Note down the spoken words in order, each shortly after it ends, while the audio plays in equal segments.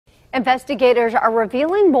Investigators are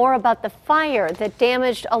revealing more about the fire that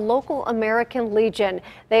damaged a local American Legion.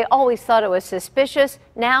 They always thought it was suspicious.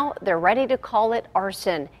 Now they're ready to call it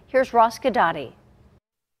arson. Here's Guidotti.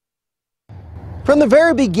 From the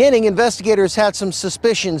very beginning, investigators had some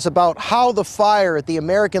suspicions about how the fire at the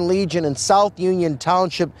American Legion in South Union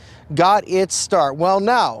Township got its start. Well,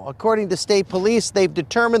 now, according to state police, they've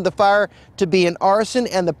determined the fire to be an arson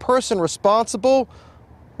and the person responsible,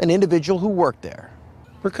 an individual who worked there.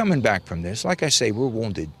 We're coming back from this. Like I say, we're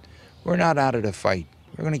wounded. We're not out of the fight.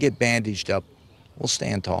 We're going to get bandaged up. We'll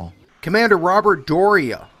stand tall. Commander Robert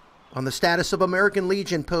Doria on the status of American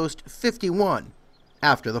Legion Post 51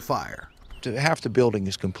 after the fire. Half the building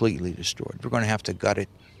is completely destroyed. We're going to have to gut it.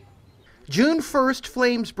 June 1st,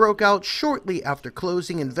 flames broke out shortly after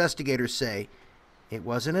closing. Investigators say it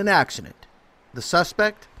wasn't an accident. The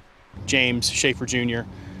suspect? James Schaefer Jr.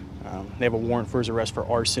 They have a warrant for his arrest for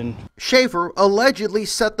arson. Schaefer allegedly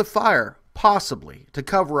set the fire, possibly to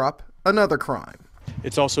cover up another crime.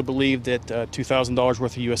 It's also believed that $2,000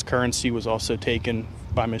 worth of U.S. currency was also taken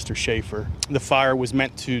by Mr. Schaefer. The fire was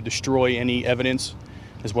meant to destroy any evidence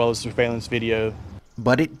as well as surveillance video.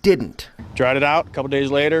 But it didn't. Dried it out a couple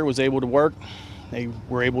days later, was able to work. They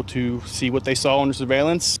were able to see what they saw under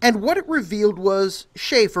surveillance. And what it revealed was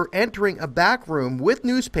Schaefer entering a back room with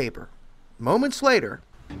newspaper. Moments later,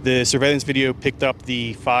 the surveillance video picked up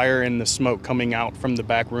the fire and the smoke coming out from the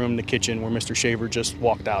back room, the kitchen, where Mr. Schaefer just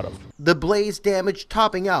walked out of. The blaze damage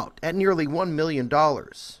topping out at nearly $1 million.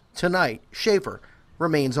 Tonight, Schaefer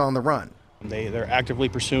remains on the run. They're actively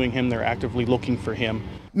pursuing him. They're actively looking for him.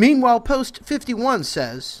 Meanwhile, Post 51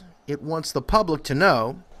 says it wants the public to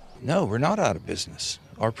know. No, we're not out of business.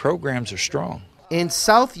 Our programs are strong. In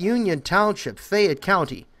South Union Township, Fayette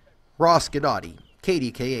County, Guidotti,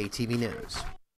 KDKA-TV News.